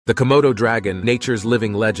The Komodo dragon, nature's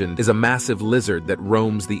living legend, is a massive lizard that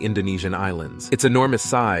roams the Indonesian islands. Its enormous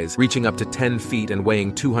size, reaching up to 10 feet and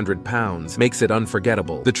weighing 200 pounds, makes it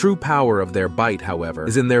unforgettable. The true power of their bite, however,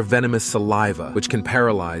 is in their venomous saliva, which can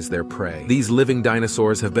paralyze their prey. These living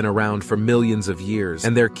dinosaurs have been around for millions of years,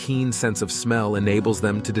 and their keen sense of smell enables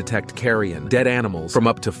them to detect carrion, dead animals, from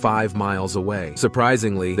up to 5 miles away.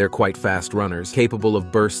 Surprisingly, they're quite fast runners, capable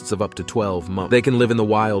of bursts of up to 12 months. They can live in the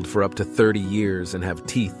wild for up to 30 years and have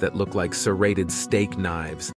teeth that look like serrated steak knives.